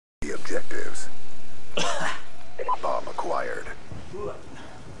objectives. Bomb acquired.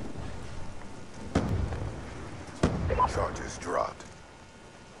 Charges dropped.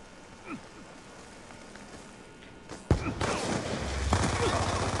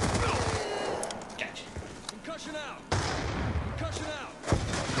 Gotcha. Concussion out! Concussion out!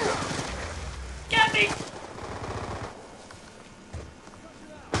 Get me!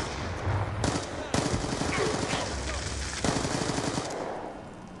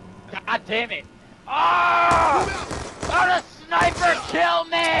 God damn it! Oh! Oh, the sniper kill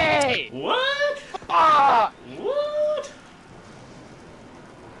me! What? Fuck! What?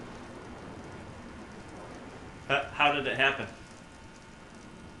 How did it happen?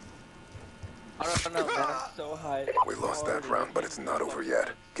 I don't know, man. I'm so high. We lost that round, but it's not over yet.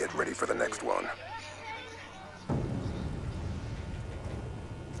 Get ready for the next one.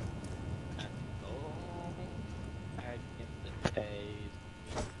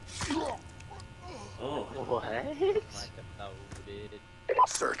 Oh. What?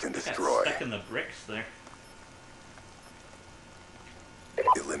 Search and Got destroy. stuck in the bricks there.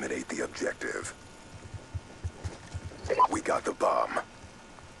 Eliminate the objective. We got the bomb.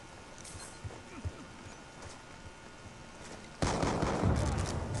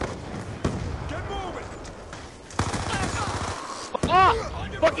 Get moving! Ah!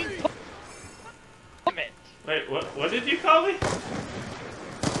 Fucking damn it! Wait, what did you call me?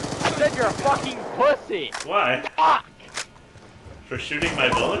 I said you're a fucking pussy! Why? Fuck! For shooting my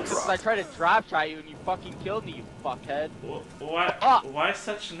bullets? Because I tried to drop shot you and you fucking killed me, you fuckhead. Why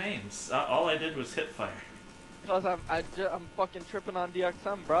such names? All I did was hit fire. Because I'm fucking tripping on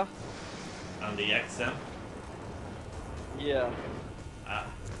DXM, bruh. On the XM? Yeah. Ah.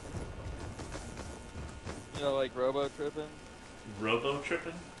 You know, like robo tripping? Robo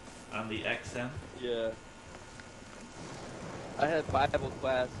tripping? On the XM? Yeah. I had Bible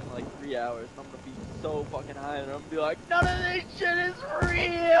class in like 3 hours, and I'm gonna be so fucking high, and I'm gonna be like, none of this shit is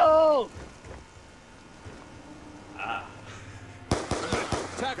real! Ah.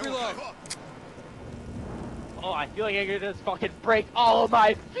 Attack reload! Oh, I feel like I could just fucking break all of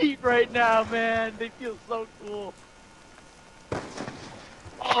my feet right now, man. They feel so cool.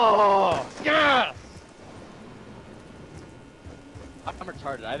 Oh, yes! I'm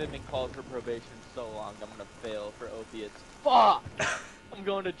retarded. I haven't been called for probation in so long. I'm gonna fail for opiates. Fuck! I'm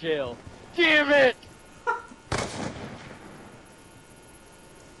going to jail. Damn it!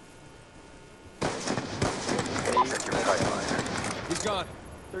 Check your pipeline. He's gone.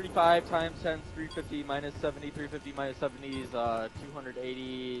 35 times 10 is 350 minus 70. 350 minus 70 is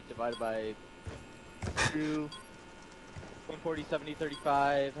 280 divided by 2. 140, 70,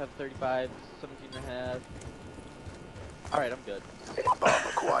 35. Have 35, 17 and a half. Alright, I'm good. Bomb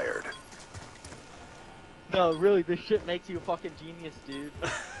acquired. No, really, this shit makes you a fucking genius, dude.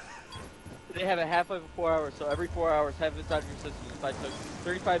 They have a half-life of 4 hours, so every 4 hours, have it inside your system. If I took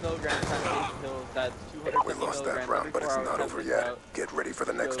 35 milligrams times 8 pills, that's We 270 lost milligrams that round, every but 4 it's hours. not have over it yet. out. Get ready for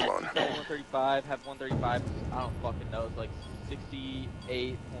the next So, one. 135, have 135, I don't fucking know, it's like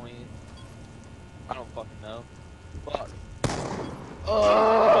 68 point, I don't fucking know. Fuck.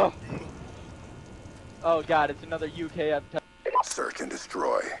 Oh! Oh god, it's another UK I'm Search and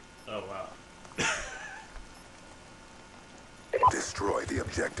destroy. Oh wow. Destroy the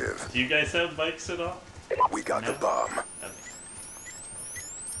objective. Do you guys have bikes at all? We got No? the bomb. Okay.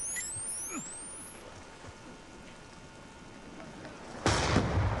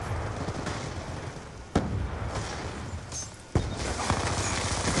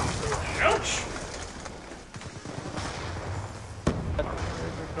 Ouch!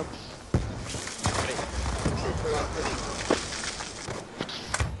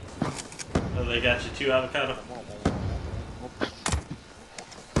 Oh, they got you too, Avocado?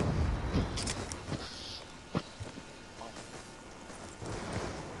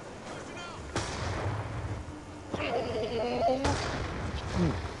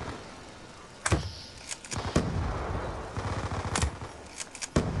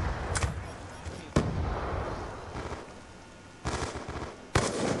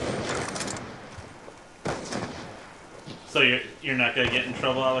 So you're not gonna get in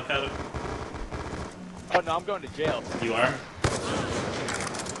trouble, Avocado? Oh no, I'm going to jail. You are?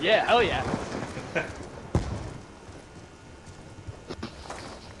 Yeah, hell yeah.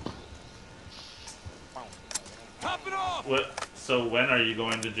 Top it off! What? So when are you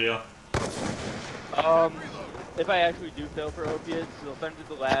going to jail? If I actually do fail for opiates, they'll send it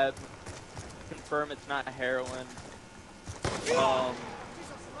to the lab, confirm it's not heroin.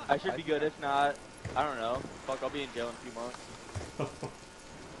 I should be good. If not, I don't know. Fuck, I'll be in jail in a few months.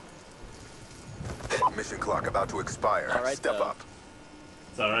 Mission clock about to expire. All right, Step though. up.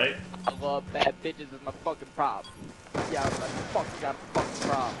 It's alright. I love bad bitches as my fucking prop. Yeah, I'm like, fuck, you got a fucking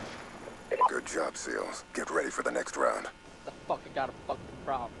prop. Good job, SEALs. Get ready for the next round. The fuck, I got a fucking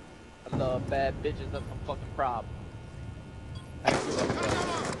prop. I love bad bitches, that's my fucking prop. I give up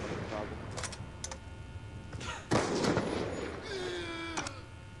that problem.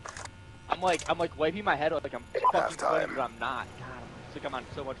 I'm like wiping my head like I'm fucking sweating, but I'm not. God, it's like I'm on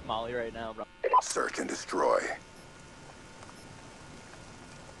so much Molly right now, bro. Search and destroy.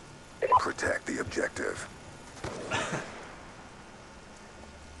 Protect the objective.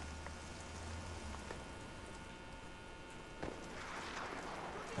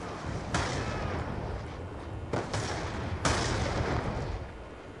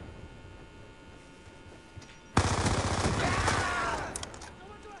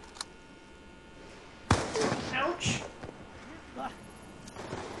 Ouch! What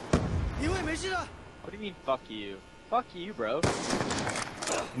do you mean, fuck you? Fuck you, bro.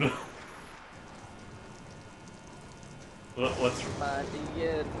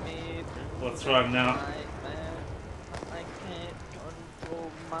 What's wrong now? I can't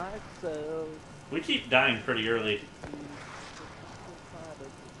control myself. We keep dying pretty early.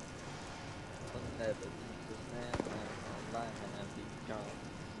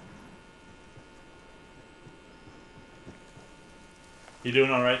 You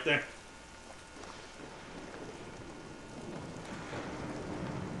doing all right there?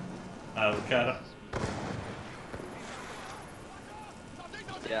 Avocado.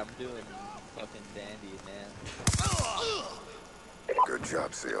 Yeah, I'm doing fucking dandy, man. Good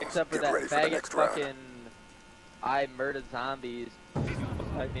job, SEALs. Except for Get that ready for the faggot next round. fucking I murder zombies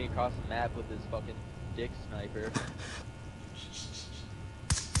fight me across the map with his fucking dick sniper.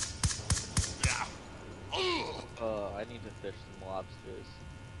 I need to fish some lobsters.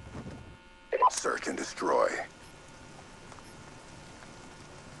 Search and destroy.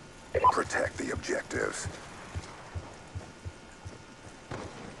 Protect the objectives.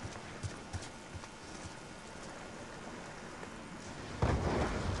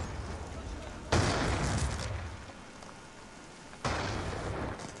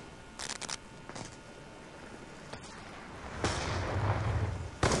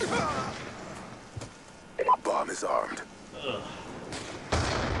 Bomb is armed. Ugh.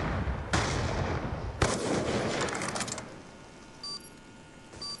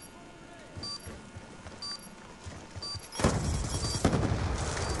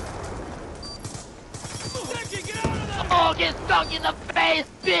 Oh, get stuck in the face,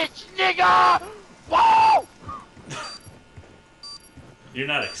 bitch, nigga! Whoa! You're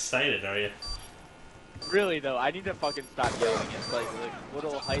not excited, are you? Really though, I need to fucking stop yelling. It's like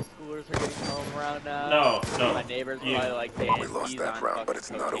little high schoolers are getting home around now. No. My neighbors probably like, damn, We lost he's that on round, but it's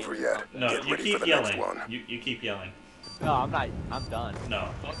fucking not cocaine over or yet. something. No, Get you ready for keep the yelling. next one. You keep yelling. No, I'm not. I'm done. No.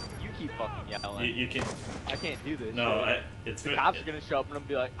 Fuck, you keep fucking yelling. You can. I can't do this. No, shit. it's The good. cops are gonna show up and I'm gonna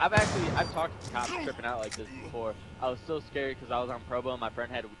be like, I've talked to cops tripping out like this before. I was so scared because I was on probo and my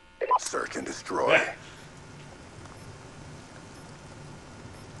friend had. Search and destroy.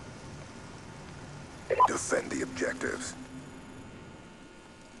 Defend the objectives.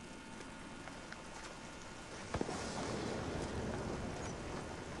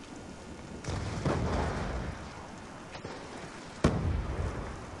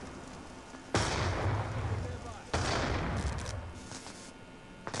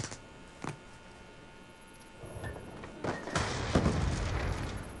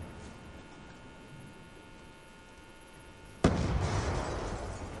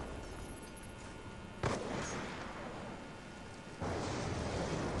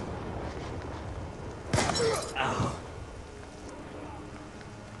 Ow.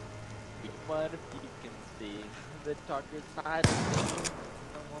 What if you can see the darker side of me?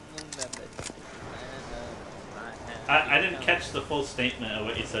 I didn't catch the full statement of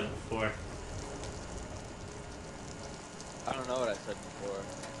what you said before. I don't know what I said before.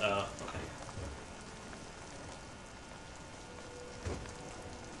 Oh, okay.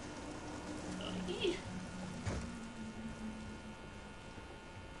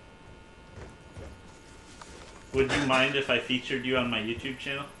 Would you mind if I featured you on my YouTube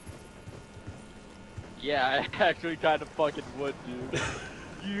channel? Yeah, I actually kind of fucking would, dude.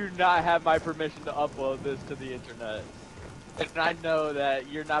 You do not have my permission to upload this to the internet. And I know that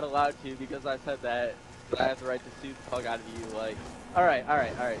you're not allowed to because I said that I have the right to sue the fuck out of you. Like, alright.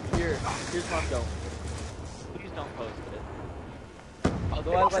 Here's what I'm going with. Please don't post it.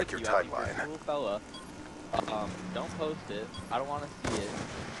 Although I like Check your you, I think you're timeline. a cool fella. Don't post it. I don't want to see it.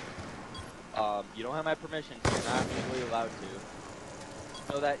 You don't have my permission, so you're not legally allowed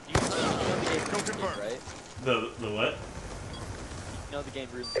to. So that you know the game, right? The what? You know the game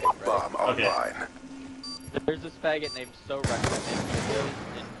RuneScape, right? Bomb Okay. online. There's this faggot named So Rex that makes videos,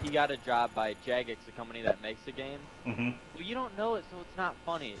 and he got a job by Jagex, the company that makes the game. Mhm. Well, you don't know it, so it's not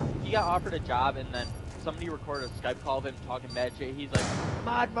funny. He got offered a job, and then somebody recorded a Skype call of him talking mad shit. He's like,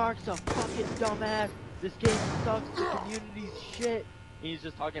 Mod Mark's a fucking dumbass. This game sucks. The community's shit. And he's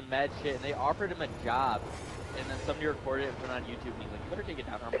just talking mad shit, and they offered him a job. And then somebody recorded it and put it on YouTube, and he's like, you better take it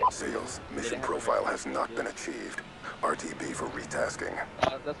down. Sales. They Mission didn't have profile no has not been achieved. RTB for retasking.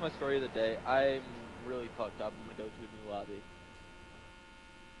 That's my story of the day. I'm really fucked up. I'm gonna go to a new lobby.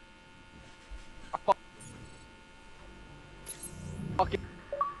 Fucking.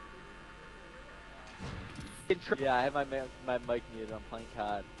 Yeah, I have my mic muted. I'm playing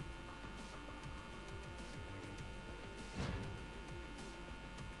COD.